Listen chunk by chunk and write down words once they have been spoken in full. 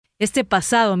Este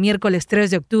pasado miércoles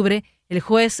 3 de octubre, el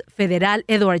juez federal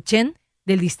Edward Chen,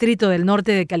 del Distrito del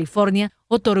Norte de California,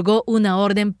 otorgó una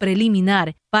orden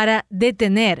preliminar para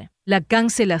detener la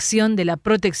cancelación de la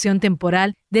protección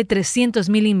temporal de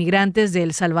 300,000 inmigrantes de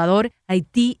El Salvador,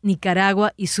 Haití,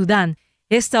 Nicaragua y Sudán.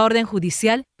 Esta orden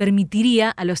judicial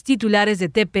permitiría a los titulares de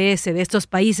TPS de estos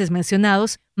países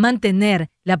mencionados mantener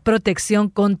la protección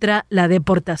contra la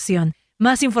deportación.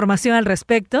 Más información al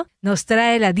respecto nos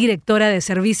trae la Directora de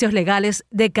Servicios Legales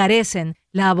de CARECEN,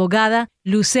 la abogada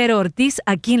Lucero Ortiz,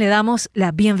 a quien le damos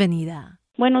la bienvenida.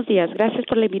 Buenos días, gracias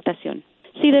por la invitación.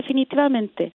 Sí,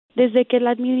 definitivamente. Desde que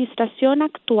la administración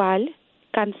actual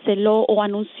canceló o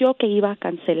anunció que iba a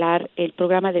cancelar el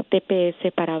programa de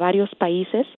TPS para varios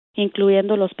países,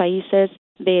 incluyendo los países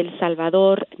de El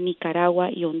Salvador, Nicaragua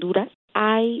y Honduras,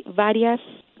 hay varias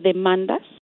demandas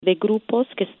de grupos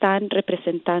que están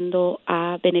representando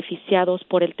a beneficiados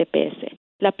por el TPS.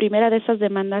 La primera de esas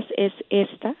demandas es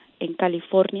esta, en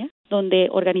California, donde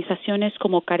organizaciones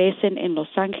como CARECEN en Los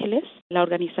Ángeles, la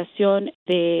Organización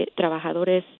de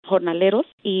Trabajadores Jornaleros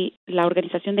y la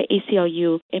organización de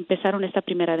ACLU empezaron esta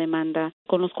primera demanda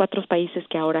con los 4 países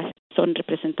que ahora son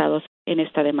representados en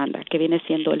esta demanda, que viene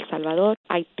siendo El Salvador,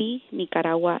 Haití,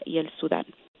 Nicaragua y el Sudán.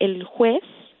 El juez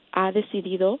ha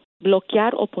decidido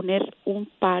bloquear o poner un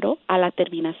paro a la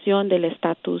terminación del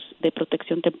estatus de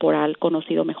protección temporal,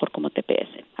 conocido mejor como TPS.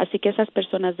 Así que esas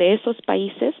personas de esos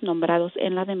países nombrados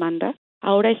en la demanda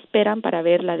ahora esperan para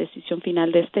ver la decisión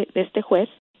final de este juez,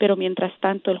 pero mientras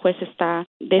tanto el juez está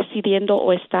decidiendo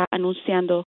o está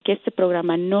anunciando que este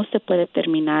programa no se puede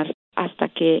terminar hasta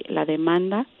que la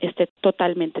demanda esté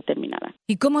totalmente terminada.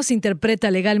 ¿Y cómo se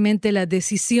interpreta legalmente la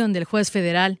decisión del juez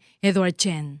federal Edward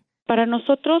Chen? Para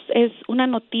nosotros es una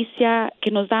noticia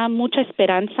que nos da mucha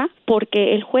esperanza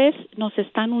porque el juez nos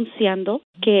está anunciando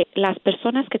que las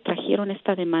personas que trajeron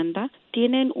esta demanda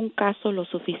tienen un caso lo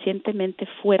suficientemente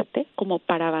fuerte como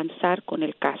para avanzar con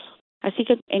el caso. Así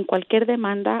que en cualquier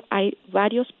demanda hay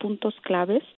varios puntos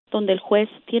claves donde el juez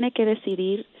tiene que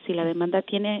decidir si la demanda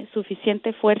tiene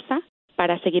suficiente fuerza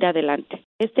para seguir adelante.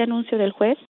 Este anuncio del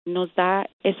juez nos da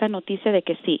esa noticia de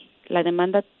que sí, la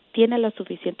demanda tiene la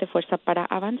suficiente fuerza para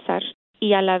avanzar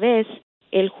y a la vez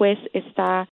el juez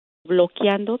está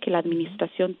bloqueando que la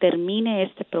administración termine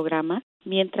este programa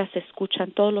mientras se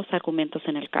escuchan todos los argumentos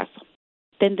en el caso.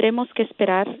 Tendremos que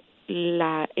esperar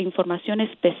la información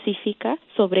específica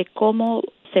sobre cómo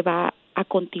se va a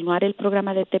continuar el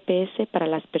programa de TPS para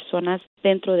las personas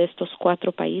dentro de estos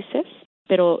 4 países,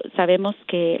 pero sabemos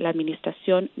que la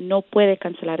administración no puede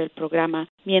cancelar el programa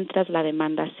mientras la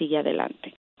demanda sigue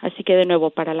adelante. Así que, de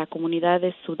nuevo, para la comunidad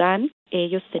de Sudán,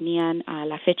 ellos tenían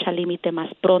la fecha límite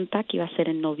más pronta, que iba a ser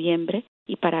en noviembre,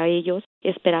 y para ellos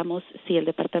esperamos si el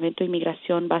Departamento de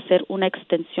Inmigración va a hacer una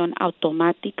extensión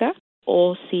automática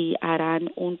o si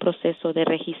harán un proceso de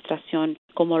registración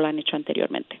como lo han hecho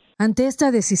anteriormente. Ante esta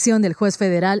decisión del juez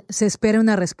federal, ¿se espera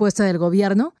una respuesta del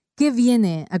gobierno? ¿Qué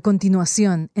viene a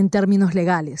continuación en términos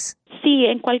legales? Sí,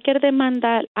 en cualquier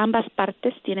demanda, ambas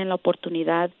partes tienen la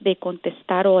oportunidad de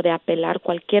contestar o de apelar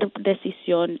cualquier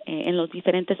decisión en los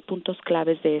diferentes puntos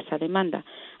claves de esa demanda.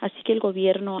 Así que el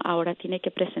gobierno ahora tiene que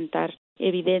presentar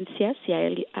evidencia, si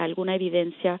hay alguna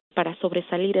evidencia, para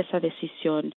sobresalir esa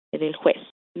decisión del juez.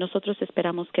 Nosotros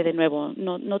esperamos que, de nuevo,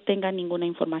 no tenga ninguna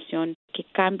información que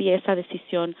cambie esa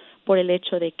decisión por el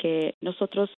hecho de que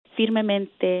nosotros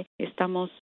firmemente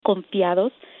estamos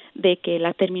confiados de que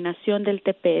la terminación del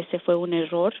TPS fue un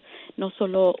error, no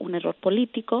solo un error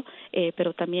político,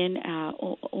 pero también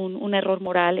un error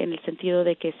moral en el sentido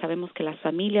de que sabemos que las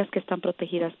familias que están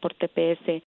protegidas por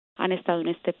TPS han estado en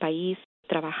este país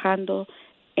trabajando,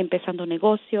 empezando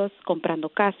negocios, comprando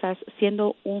casas,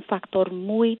 siendo un factor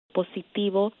muy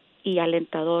positivo y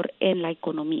alentador en la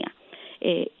economía.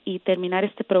 Y terminar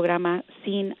este programa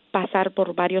sin pasar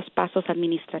por varios pasos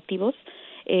administrativos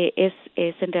es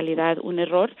en realidad un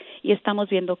error y estamos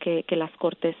viendo que las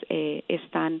cortes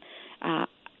están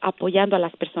apoyando a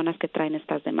las personas que traen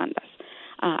estas demandas.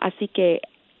 Así que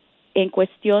en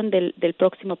cuestión del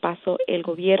próximo paso, el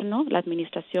gobierno, la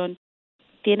administración,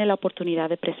 tiene la oportunidad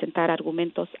de presentar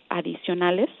argumentos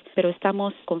adicionales, pero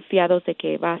estamos confiados de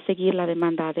que va a seguir la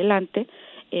demanda adelante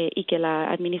y que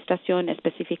la administración,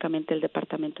 específicamente el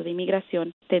Departamento de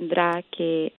Inmigración, tendrá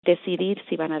que decidir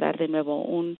si van a dar de nuevo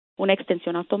una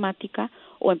extensión automática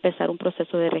o empezar un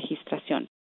proceso de registración.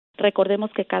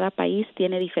 Recordemos que cada país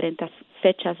tiene diferentes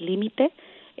fechas límite.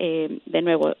 De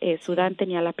nuevo, Sudán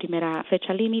tenía la primera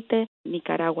fecha límite,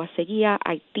 Nicaragua seguía,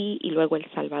 Haití y luego El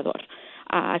Salvador.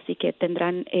 Así que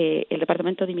el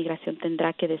Departamento de Inmigración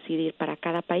tendrá que decidir para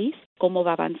cada país cómo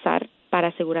va a avanzar para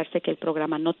asegurarse que el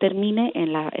programa no termine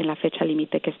en la fecha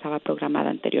límite que estaba programada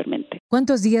anteriormente.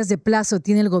 ¿Cuántos días de plazo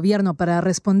tiene el gobierno para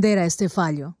responder a este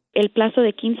fallo? El plazo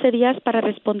de 15 días para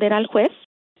responder al juez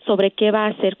sobre qué va a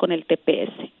hacer con el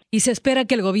TPS. ¿Y se espera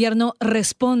que el gobierno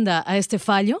responda a este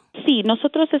fallo? Sí,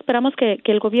 nosotros esperamos que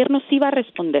el gobierno sí va a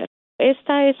responder.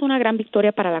 Esta es una gran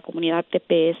victoria para la comunidad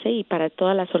TPS y para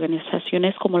todas las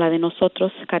organizaciones como la de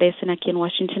nosotros, CARECEN aquí en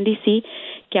Washington, D.C.,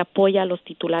 que apoya a los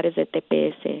titulares de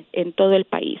TPS en todo el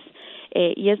país.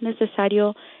 Y es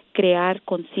necesario crear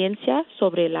conciencia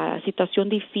sobre la situación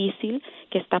difícil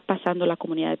que está pasando la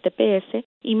comunidad de TPS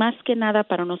y más que nada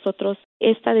para nosotros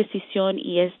esta decisión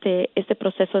y este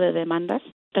proceso de demandas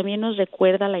también nos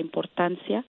recuerda la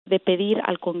importancia de pedir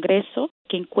al Congreso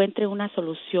que encuentre una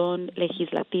solución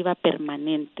legislativa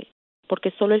permanente,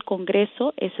 porque solo el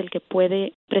Congreso es el que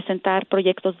puede presentar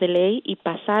proyectos de ley y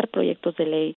pasar proyectos de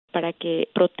ley para que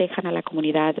protejan a la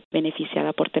comunidad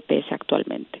beneficiada por TPS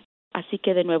actualmente. Así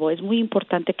que, de nuevo, es muy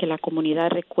importante que la comunidad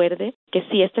recuerde que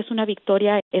sí, esta es una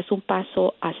victoria, es un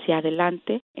paso hacia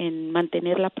adelante en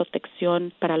mantener la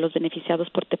protección para los beneficiados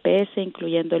por TPS,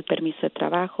 incluyendo el permiso de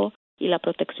trabajo y la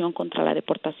protección contra la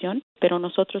deportación, pero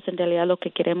nosotros en realidad lo que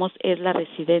queremos es la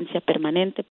residencia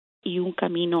permanente y un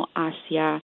camino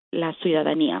hacia la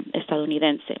ciudadanía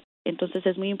estadounidense. Entonces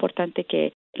es muy importante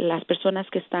que las personas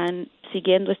que están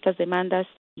siguiendo estas demandas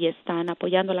y están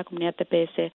apoyando a la comunidad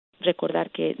TPS recordar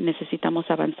que necesitamos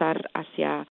avanzar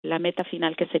hacia la meta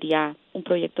final que sería un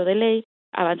proyecto de ley,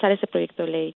 avanzar ese proyecto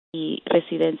de ley y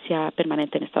residencia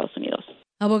permanente en Estados Unidos.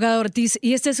 Abogada Ortiz,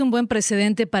 y este es un buen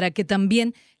precedente para que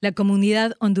también la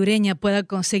comunidad hondureña pueda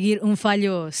conseguir un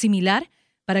fallo similar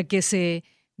para que se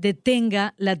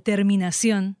detenga la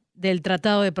terminación del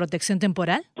Tratado de Protección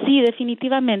Temporal. Sí,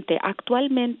 definitivamente.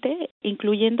 Actualmente,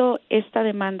 incluyendo esta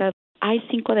demanda, hay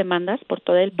 5 demandas por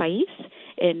todo el país,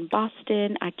 en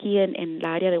Boston, aquí en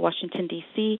la área de Washington,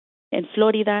 D.C., en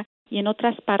Florida y en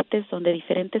otras partes donde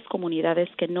diferentes comunidades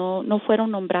que no fueron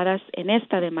nombradas en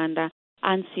esta demanda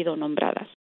han sido nombradas.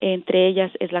 Entre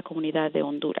ellas es la comunidad de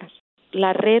Honduras.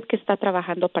 La red que está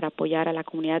trabajando para apoyar a la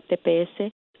comunidad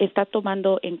TPS está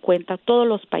tomando en cuenta todos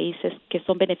los países que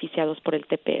son beneficiados por el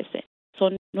TPS.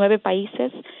 Son 9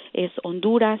 países, es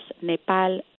Honduras,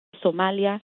 Nepal,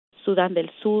 Somalia, Sudán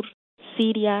del Sur,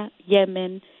 Siria,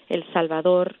 Yemen, El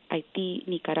Salvador, Haití,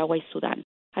 Nicaragua y Sudán.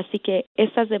 Así que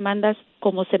estas demandas,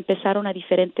 como se empezaron a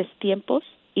diferentes tiempos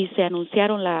y se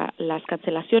anunciaron las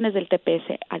cancelaciones del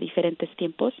TPS a diferentes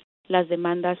tiempos, las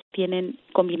demandas tienen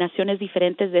combinaciones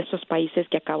diferentes de esos países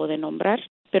que acabo de nombrar,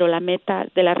 pero la meta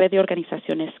de la red de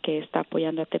organizaciones que está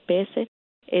apoyando a TPS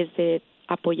es de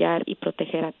apoyar y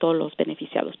proteger a todos los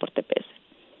beneficiados por TPS.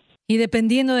 Y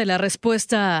dependiendo de la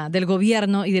respuesta del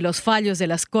gobierno y de los fallos de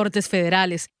las Cortes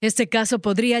Federales, ¿este caso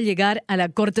podría llegar a la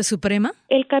Corte Suprema?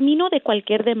 El camino de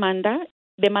cualquier demanda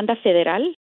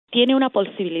federal, tiene una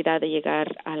posibilidad de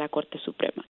llegar a la Corte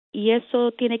Suprema. Y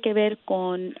eso tiene que ver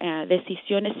con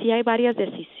decisiones. Sí hay varias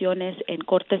decisiones en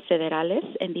cortes federales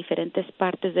en diferentes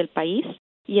partes del país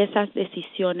y esas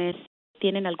decisiones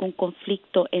tienen algún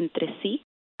conflicto entre sí.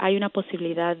 Hay una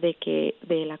posibilidad de que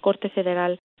de la Corte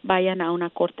Federal vayan a una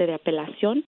corte de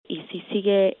apelación y si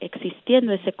sigue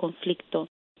existiendo ese conflicto,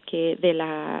 que de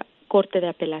la Corte de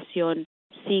Apelación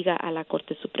siga a la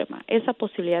Corte Suprema. Esa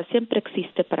posibilidad siempre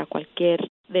existe para cualquier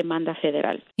demanda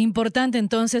federal. Importante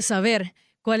entonces saber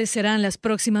cuáles serán las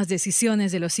próximas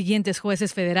decisiones de los siguientes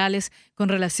jueces federales con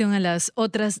relación a las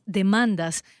otras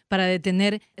demandas para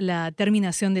detener la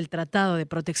terminación del Tratado de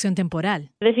Protección Temporal.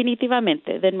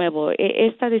 Definitivamente, de nuevo,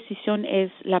 esta decisión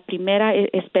es la primera.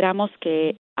 Esperamos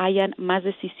que hayan más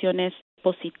decisiones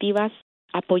positivas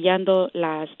apoyando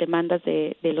las demandas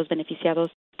de los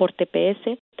beneficiados por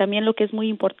TPS. También lo que es muy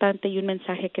importante y un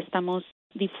mensaje que estamos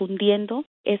difundiendo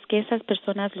es que esas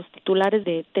personas, los titulares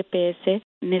de TPS,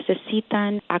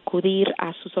 necesitan acudir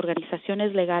a sus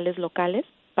organizaciones legales locales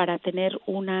para tener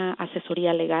una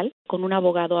asesoría legal con un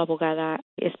abogado o abogada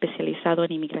especializado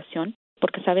en inmigración,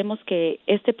 porque sabemos que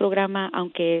este programa,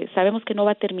 aunque sabemos que no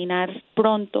va a terminar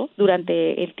pronto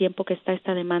durante el tiempo que está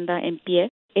esta demanda en pie,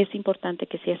 es importante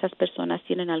que si esas personas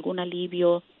tienen algún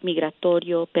alivio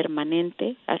migratorio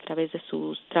permanente a través de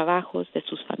sus trabajos, de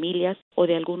sus familias o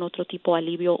de algún otro tipo de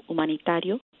alivio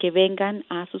humanitario, que vengan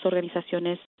a sus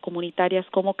organizaciones comunitarias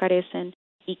como CARECEN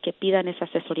y que pidan esa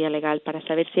asesoría legal para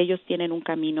saber si ellos tienen un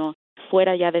camino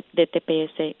fuera ya de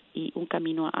TPS y un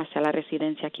camino hacia la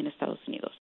residencia aquí en Estados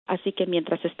Unidos. Así que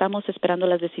mientras estamos esperando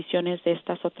las decisiones de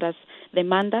estas otras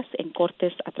demandas en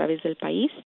cortes a través del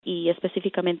país y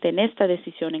específicamente en esta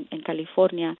decisión en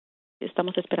California,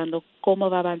 Estamos esperando cómo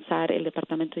va a avanzar el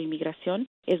Departamento de Inmigración.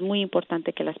 Es muy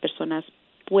importante que las personas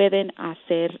pueden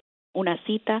hacer una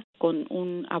cita con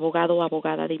un abogado o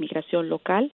abogada de inmigración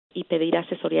local y pedir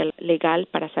asesoría legal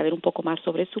para saber un poco más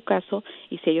sobre su caso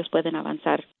y si ellos pueden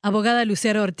avanzar. Abogada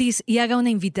Lucero Ortiz, y haga una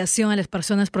invitación a las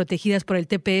personas protegidas por el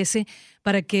TPS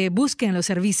para que busquen los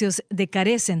servicios de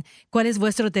CARECEN. ¿Cuál es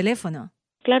vuestro teléfono?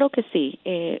 Claro que sí.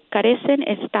 CARECEN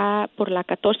está por la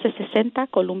 1460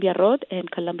 Columbia Road en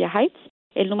Columbia Heights.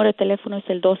 El número de teléfono es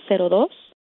el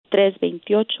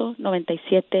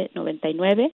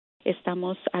 202-328-9799.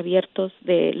 Estamos abiertos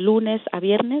de lunes a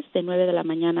viernes, de 9 de la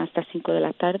mañana hasta 5 de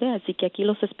la tarde, así que aquí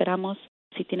los esperamos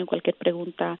si tienen cualquier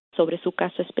pregunta sobre su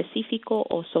caso específico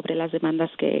o sobre las demandas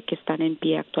que están en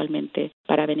pie actualmente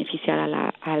para beneficiar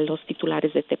a los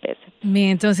titulares de TPS.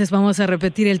 Bien, entonces vamos a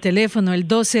repetir el teléfono, el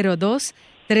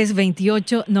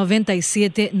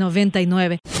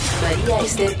 202-328-9799. María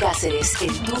Esther Cáceres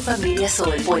en Tu Familia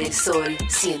Zol por el Sol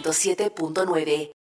 107.9.